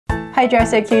Hi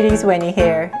Dresser Cuties, Winnie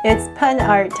here. It's pun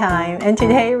art time, and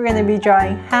today we're going to be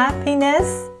drawing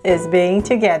Happiness is Being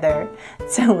Together.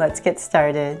 So let's get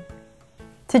started.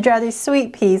 To draw these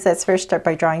sweet peas, let's first start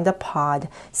by drawing the pod.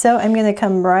 So I'm going to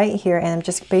come right here and I'm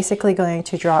just basically going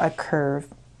to draw a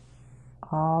curve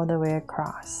all the way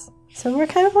across. So we're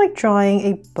kind of like drawing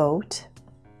a boat.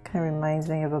 Kind of reminds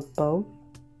me of a boat.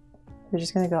 We're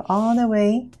just going to go all the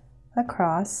way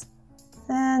across.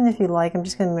 And if you like, I'm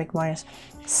just going to make mine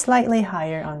slightly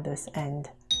higher on this end.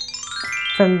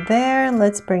 From there,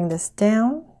 let's bring this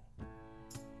down.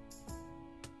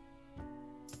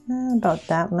 About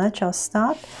that much, I'll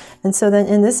stop. And so then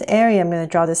in this area, I'm going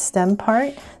to draw the stem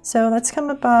part. So let's come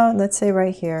about, let's say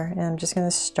right here, and I'm just going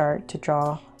to start to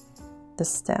draw the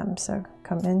stem. So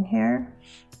come in here,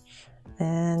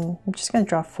 and I'm just going to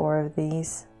draw 4 of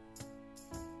these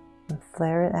and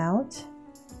flare it out.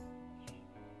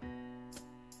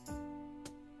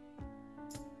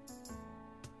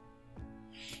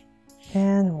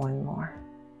 And 1 more.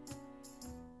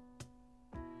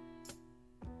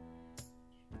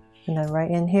 And then right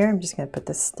in here, I'm just going to put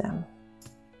the stem.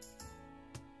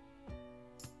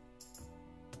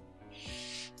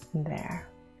 There.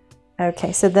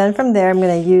 Okay, so then from there, I'm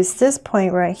going to use this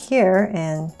point right here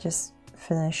and just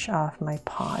finish off my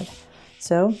pod.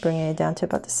 So bringing it down to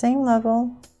about the same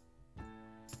level.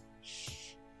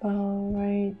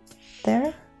 Right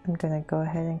there. I'm going to go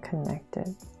ahead and connect it.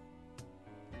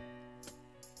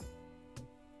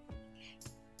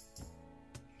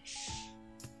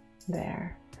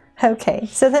 There. Okay,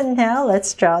 so then now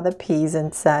let's draw the peas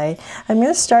inside. I'm going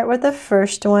to start with the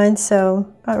first one.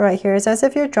 So right here is as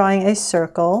if you're drawing a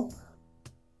circle,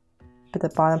 but the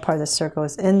bottom part of the circle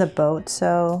is in the boat.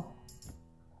 So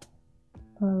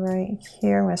right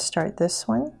here, I'm going to start this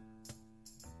one.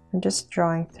 I'm just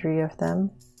drawing 3 of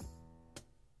them.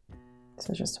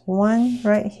 So just 1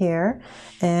 right here,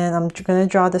 and I'm going to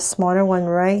draw the smaller one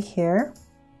right here.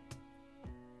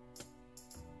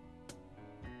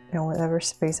 And whatever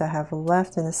space I have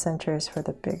left in the center is for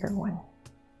the bigger one.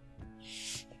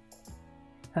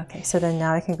 Okay, so then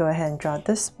now I can go ahead and draw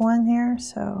this one here.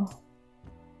 So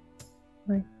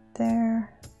right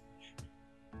there.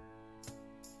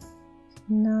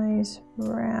 Nice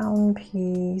round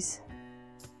peas.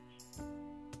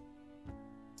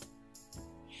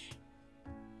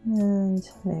 And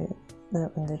maybe a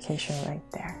little indication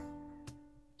right there.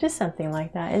 Just something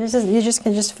like that. It's just, you just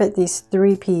can just fit these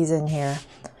 3 peas in here.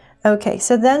 Okay,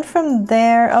 so then from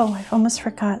there, oh, I almost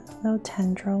forgot, no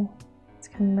tendril. Let's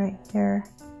come right here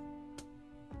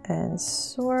and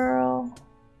swirl.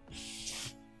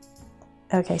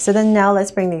 Okay, so then now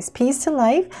let's bring these peas to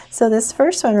life. So this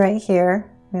first one right here,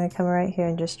 I'm going to come right here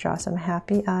and just draw some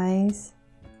happy eyes.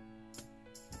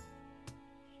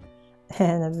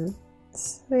 And a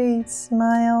sweet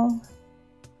smile.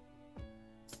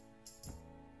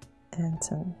 And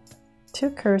some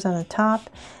 2 curves on the top.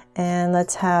 And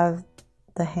let's have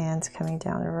the hands coming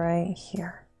down right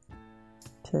here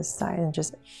to the side and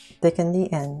just thicken the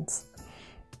ends.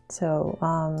 So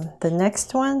the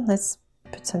next one, let's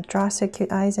put some draw so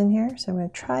cute eyes in here. So I'm going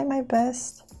to try my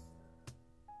best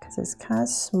because it's kind of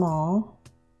small.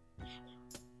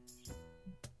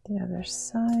 The other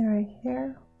side right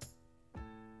here.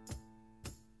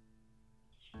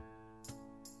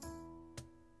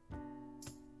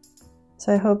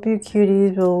 So I hope you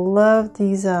cuties will love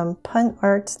these pun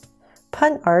art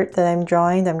that I'm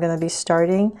drawing, that I'm going to be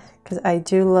starting, because I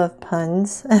do love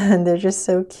puns and they're just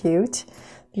so cute.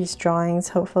 These drawings,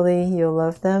 hopefully you'll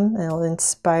love them and it'll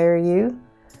inspire you.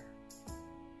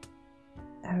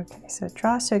 Okay, so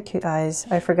draw so cute eyes.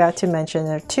 I forgot to mention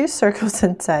there are 2 circles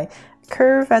inside,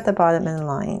 curve at the bottom and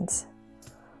lines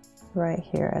right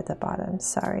here at the bottom.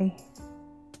 Sorry,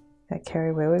 got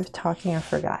carried away with talking and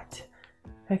forgot.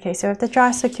 Okay, so I have to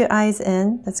draw so cute eyes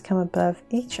in. Let's come above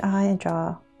each eye and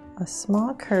draw a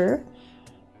small curve.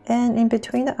 And in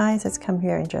between the eyes, let's come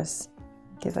here and just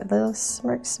give a little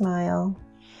smirk smile.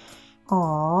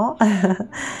 Aww.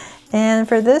 And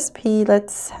for this pea,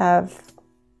 let's have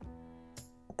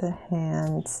the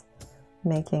hands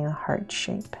making a heart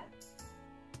shape.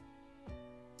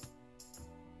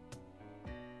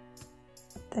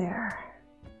 There.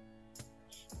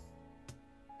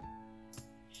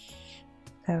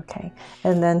 Okay,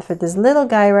 and then for this little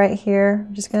guy right here,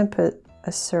 I'm just going to put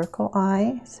a circle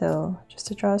eye. So just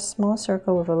to draw a small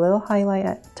circle with a little highlight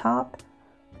at the top,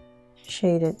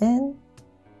 shade it in.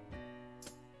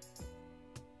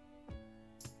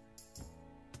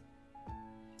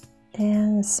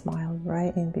 And a smile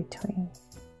right in between.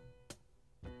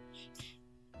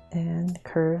 And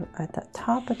curve at the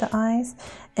top of the eyes.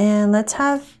 And let's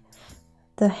have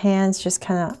the hands just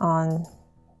kind of on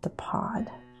the pod.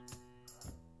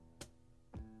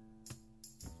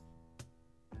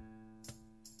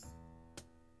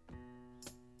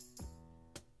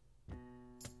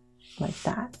 Like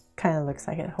that. Kind of looks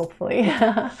like it, hopefully.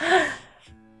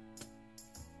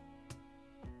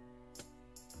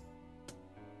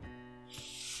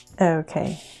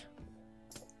 Okay.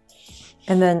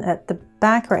 And then at the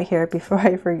back right here, before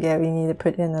I forget, we need to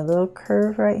put in a little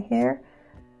curve right here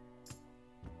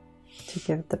to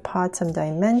give the pod some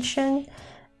dimension.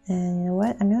 And you know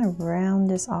what? I'm going to round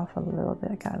this off a little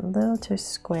bit. I got a little too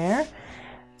square.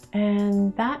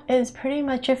 And that is pretty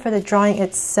much it for the drawing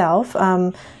itself.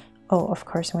 Oh, of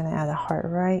course, I'm going to add a heart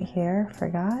right here.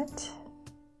 Forgot.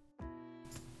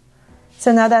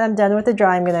 So now that I'm done with the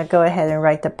drawing, I'm going to go ahead and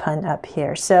write the pun up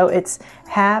here. So it's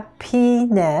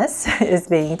happiness is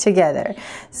being together.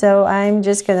 So I'm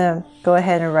just going to go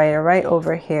ahead and write it right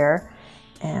over here.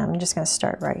 And I'm just going to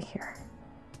start right here.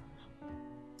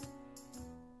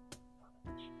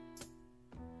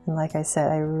 And like I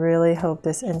said, I really hope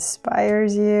this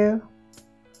inspires you.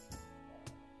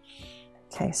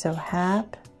 Okay, so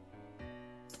hap.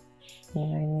 You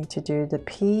know, you need to do the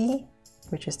P,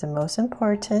 which is the most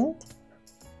important.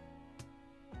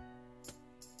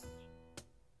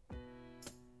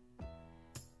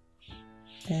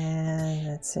 And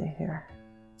let's see here.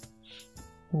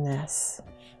 Ness.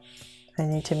 I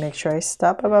need to make sure I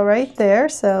stop about right there,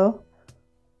 so.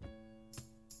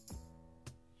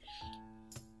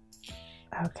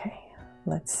 Okay,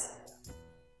 let's.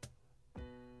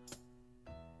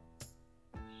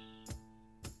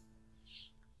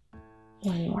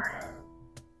 One more.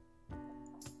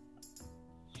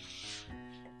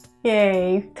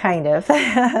 Yay, kind of.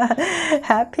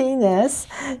 Happiness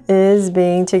is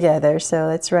being together. So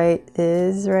let's write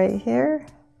is right here.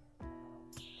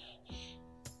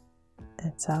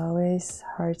 It's always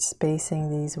hard spacing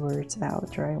these words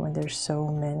out, right? When there's so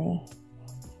many.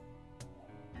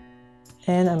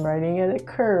 And I'm writing at a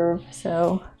curve,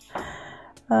 so.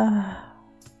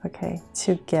 Okay,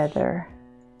 together.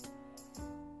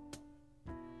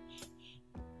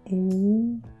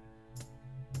 E,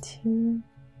 T,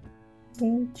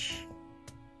 H,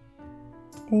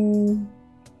 A,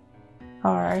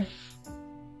 R.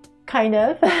 Kind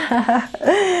of.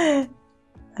 I'm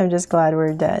just glad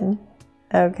we're done.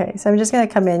 Okay, so I'm just going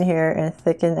to come in here and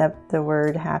thicken up the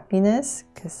word happiness,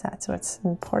 because that's what's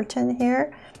important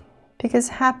here. Because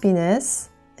happiness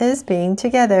is being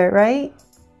together, right?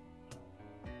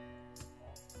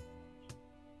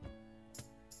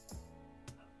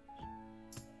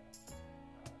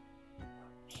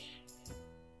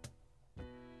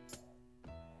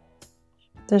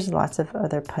 There's lots of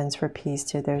other puns for P's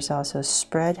too. There's also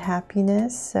spread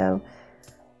happiness. So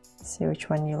let's see which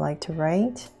one you like to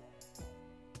write.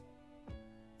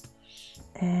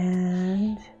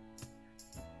 And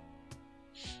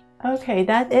okay,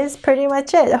 that is pretty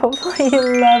much it. Hopefully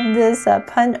you love this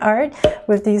pun art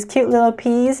with these cute little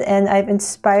peas, and I've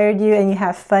inspired you and you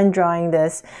have fun drawing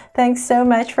this. Thanks so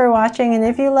much for watching, and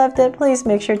if you loved it, please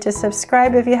make sure to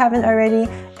subscribe if you haven't already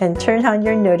and turn on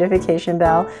your notification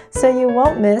bell so you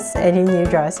won't miss any new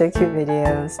Draw So Cute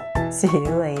videos. See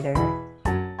you later.